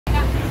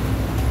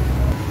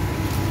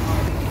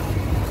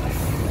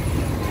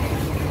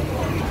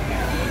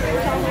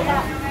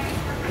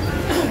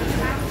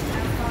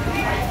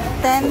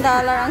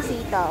$9 ang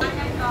sitaw.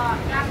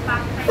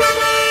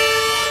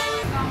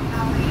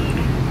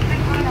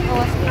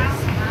 Nakawas guys.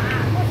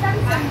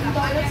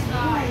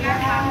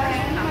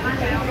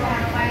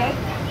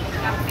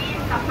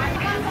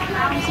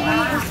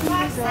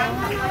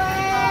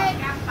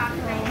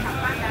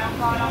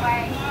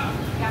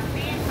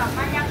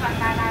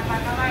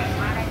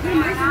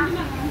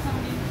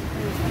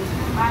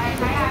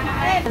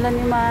 Dala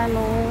ni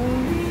Manong.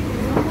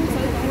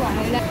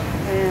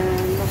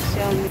 Ayan,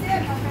 loksyon.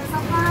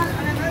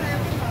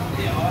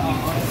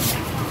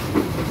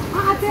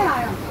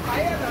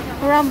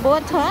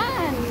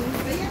 Rambutan.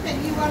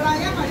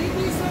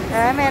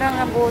 Merong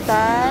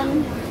rambutan.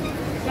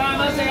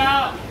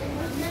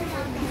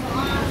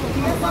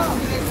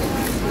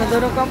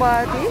 Madurog ka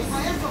batis.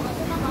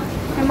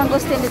 May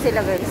mangustin din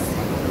sila guys.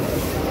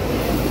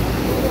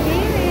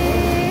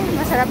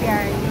 Masarap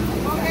yan.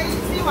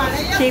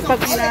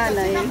 Sipag ni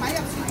nanay.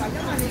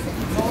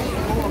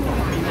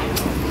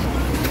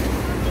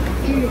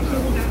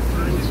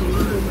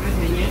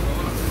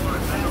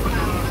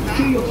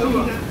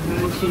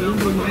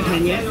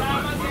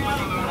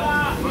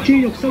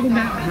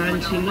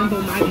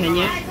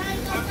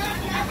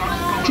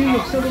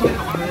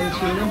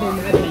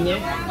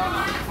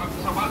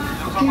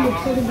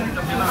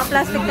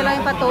 Plastic na lang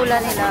yung patula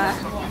nila.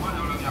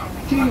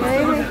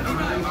 Ay,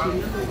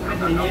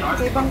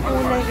 ibang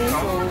kulay guys.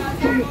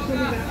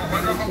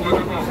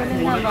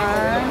 Ganun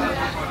naman.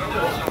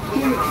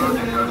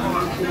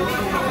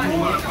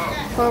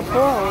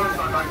 Purple.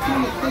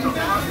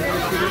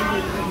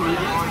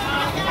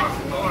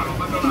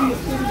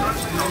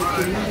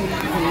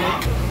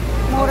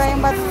 Mura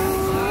yung bat.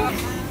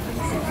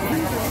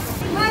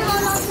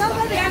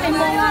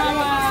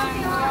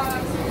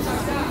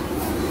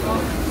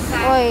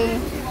 Oy,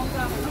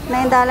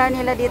 $9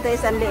 nila dito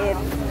isang liit.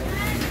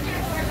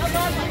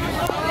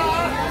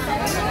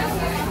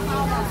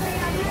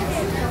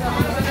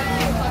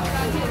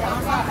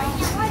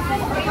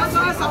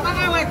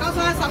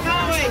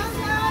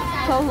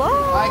 Hello.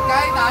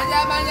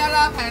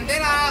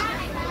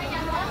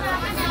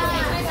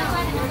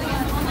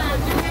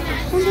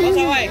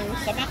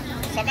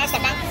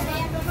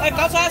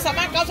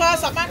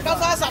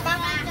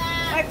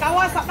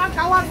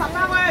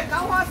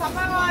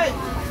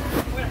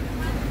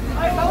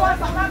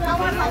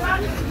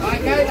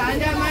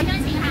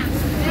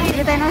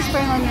 Bili tayo ng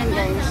spring onion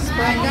guys.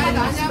 Spring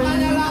onion. Spring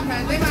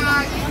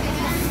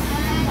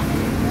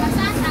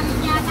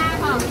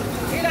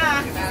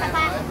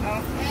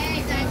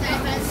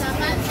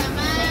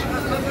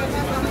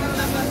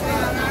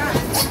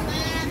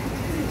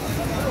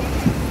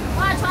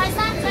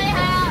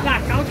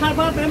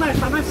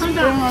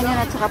onion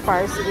at saka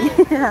parsley.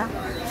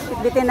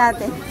 Bitin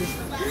natin.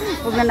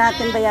 Huwag na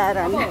natin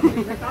bayaran.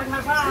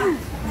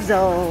 So.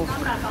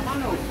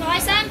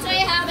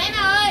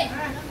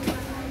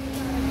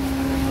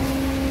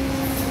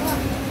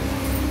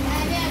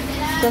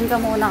 Diyan ka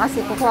muna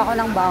kasi kukuha ko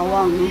ng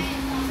bawang.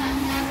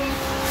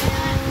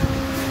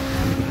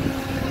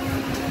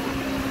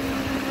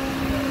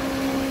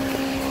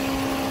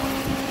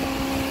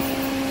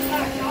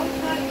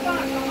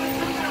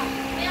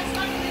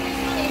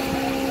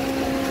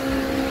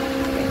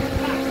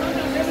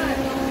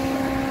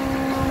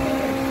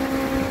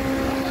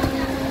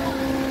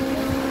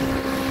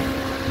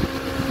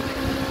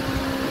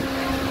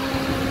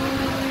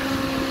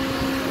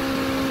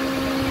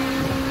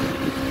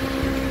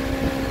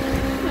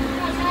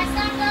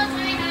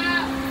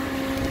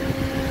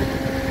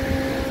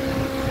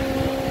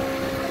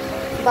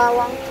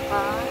 Bawang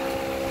ka,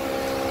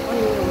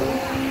 onion.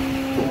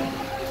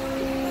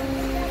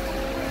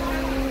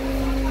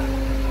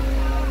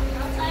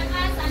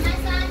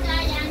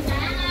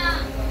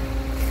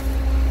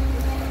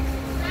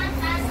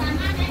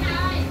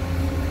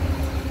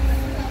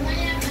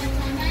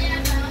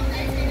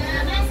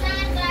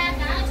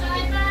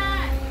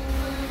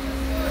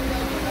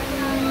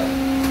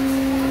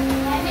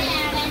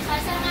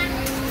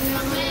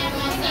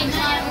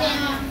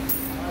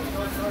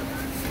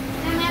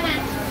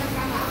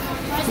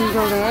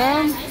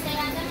 Gawin.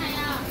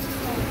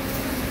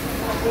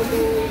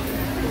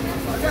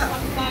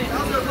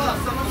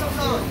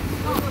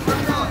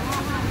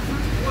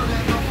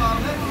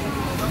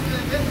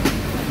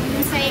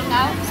 Sapsay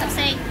ikaw?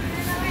 Sapsay.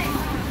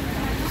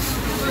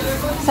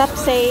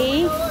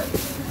 Sapsay.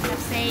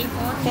 Sapsay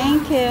po.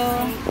 Thank you.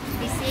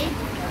 Busy?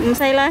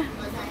 Masay la.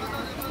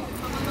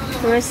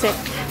 Receipt.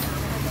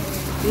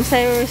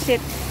 Masay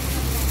receipt.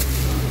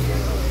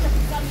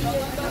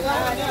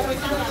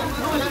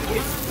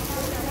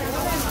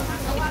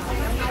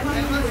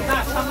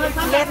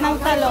 Liit ng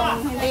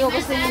talong, hindi ko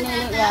gusto nyo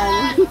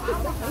yan.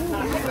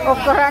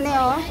 Okra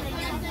niyo,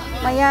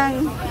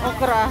 mayang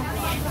okra.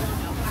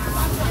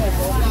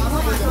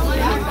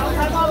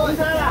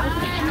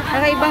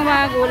 Kakaibang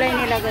mga gulay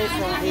nila guys.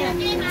 So, ayan,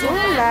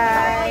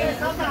 gulay.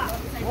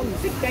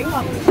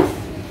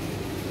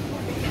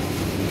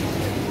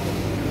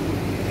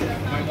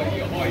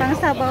 Pang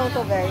sabaw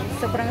to guys,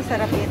 sobrang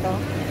sarap ito.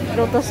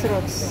 Lotus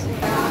roots.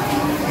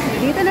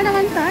 Dito na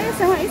naman tayo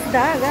sa mga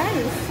isda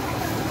guys.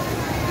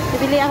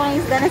 Bibili ako ng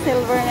isda na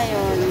silver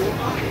ngayon.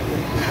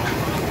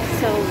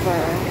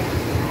 Silver.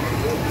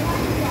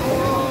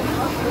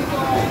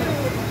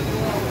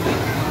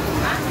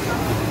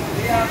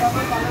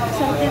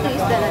 Sarap dito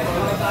isda na to.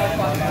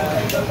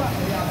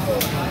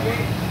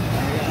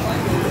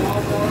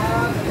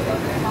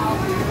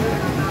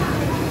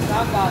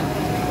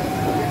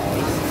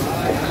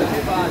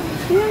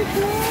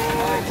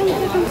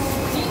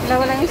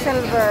 Wala lang yung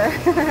silver.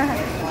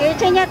 Kaya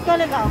chinyat ko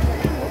lang ako.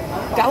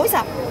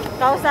 Kausap.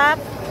 Kausap.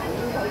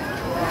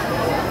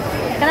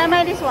 Can I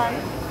buy this one?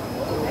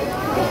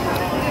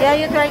 Yeah,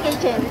 you try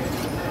kitchen.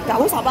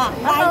 Kausap ah.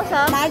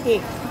 Kausap. Nike.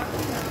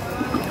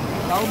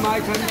有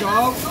買親種，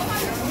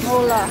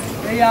 Mula.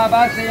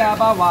 428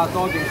話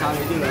多謝晒你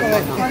啲兩蚊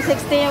啊！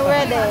 160 yung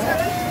red eh.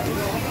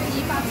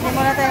 Hindi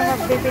muna tayo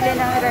magbibili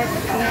ng red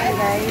ngayon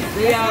guys.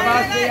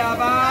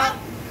 428，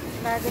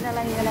 Lagi na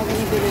lang yun na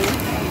binibili.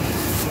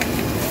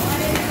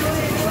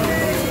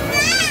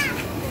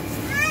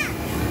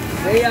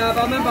 $48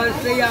蚊份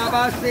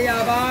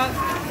，48，48，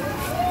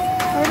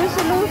 Ano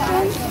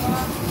solution?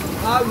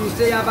 鮑魚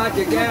48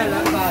隻嘅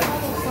兩份，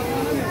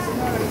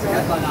一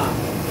份啊！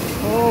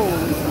 Oh.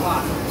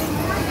 哇！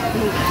鮑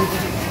魚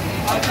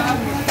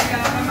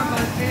48蚊份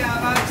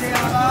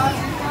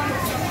，48，48。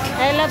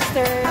 Hey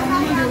lobster.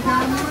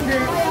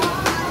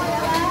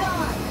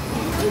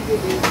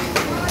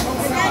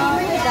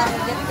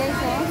 Dagat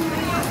guys eh.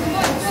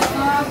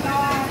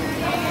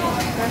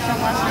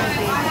 Kasama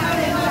masinti.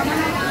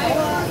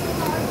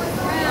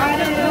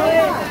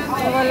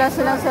 Wala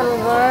silang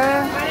silver.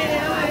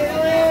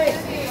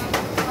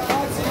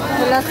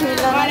 Wala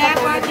silang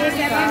nakatulog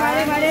sa.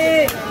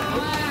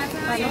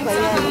 Ano ba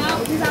yan?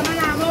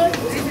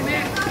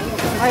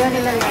 Ayaw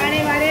nila yan.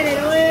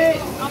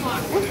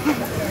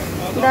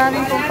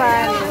 Daming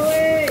kumpanya.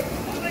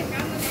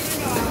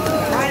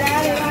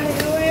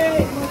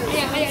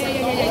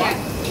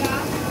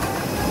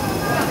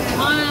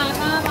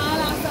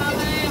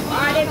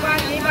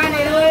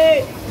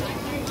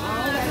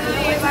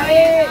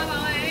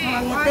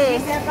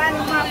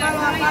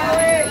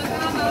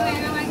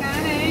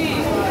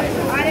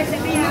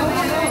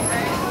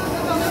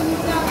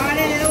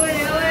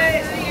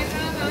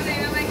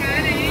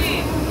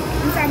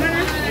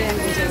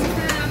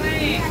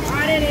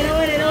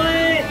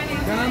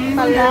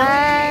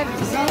 Palad.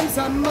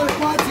 30蚊，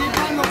瓜子班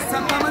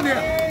68蚊嘅，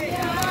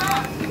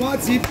瓜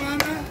子班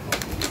啦，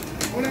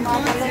我哋瓜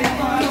子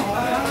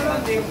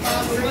班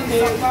60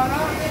蚊啦。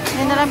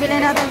 Yan na lang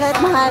bilhin natin kahit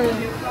mahal.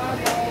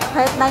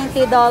 Kahit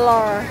 $90.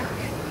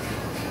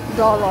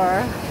 Dollar.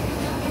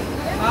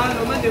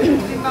 6蚊條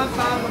紅煎包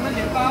，6蚊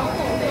條包。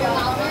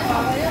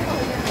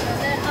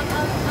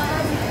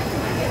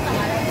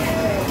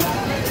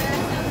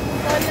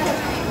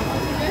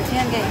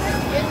 Yan guys.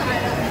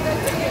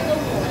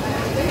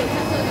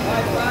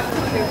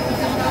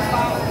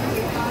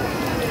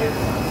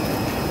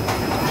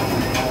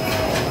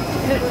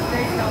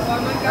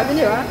 Cái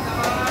gì hả?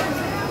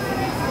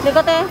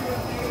 Likot eh.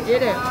 Gì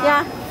đây?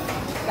 Yeah.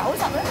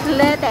 Kausap á.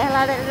 Lete.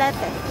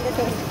 Lete.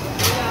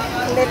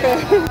 Lete.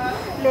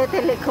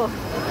 Lete liko.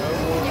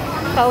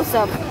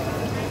 Kausap.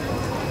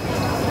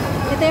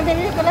 Ito yung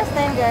binili ko last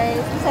time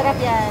guys. Masarap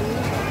yan.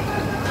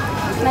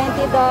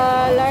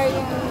 $90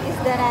 yung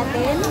isda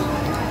natin.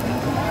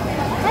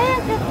 Ay,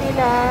 ang cute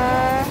nila.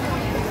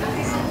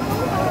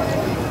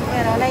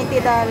 Pero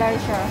 $90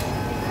 siya.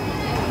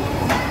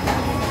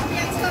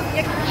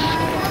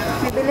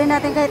 Bibili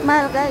natin kahit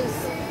mahal guys.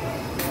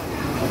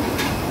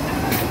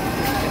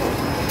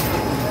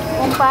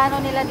 Kung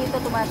paano nila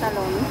dito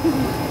tumatalon.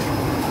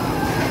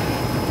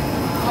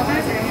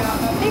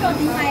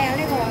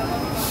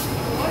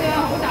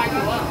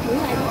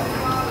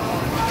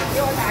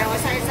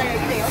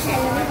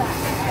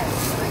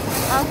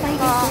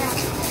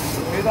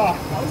幾多？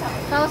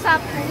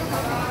 Kausap.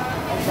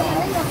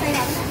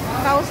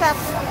 Kausap.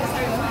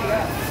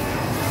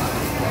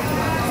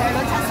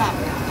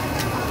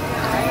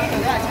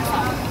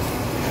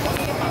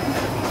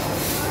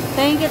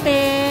 Thank you, te.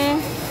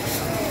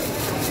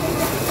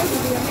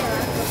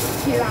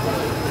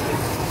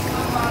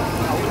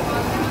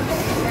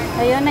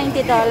 Ayun,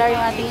 $90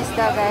 yung ating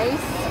isda,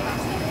 guys.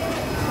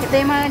 Ito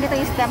yung mga dito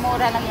isda,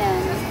 mura lang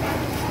yan.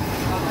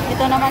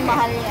 Ito naman,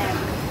 mahal yan.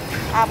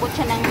 Abot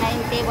siya ng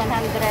 90,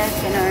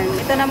 100, ganun.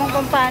 Ito naman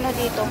kung paano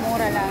dito,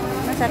 mura lang.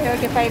 Nasa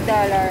 $35.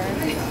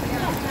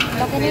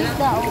 Laki na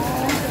isda, oh.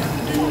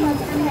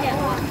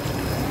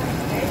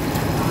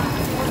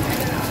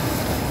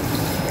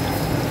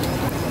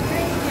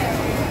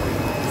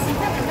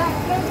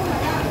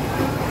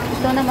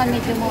 Ito naman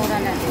medyo mura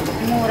na.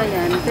 Mura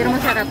yan. Pero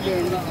masarap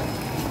din.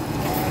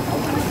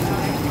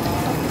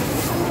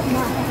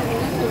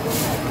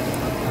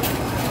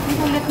 Ang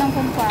kulit ng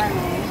kung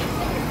paano.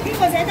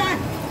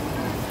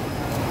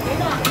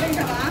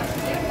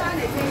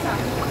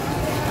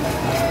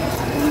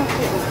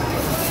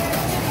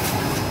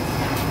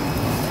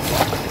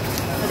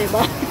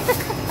 Diba?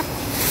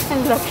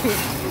 Ang laki.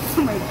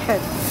 Oh my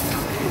God.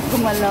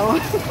 Gumalaw.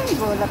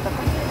 Gulat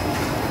ako.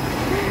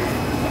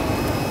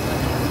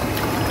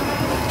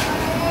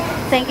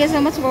 Thank you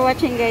so much for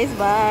watching guys.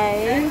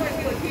 Bye!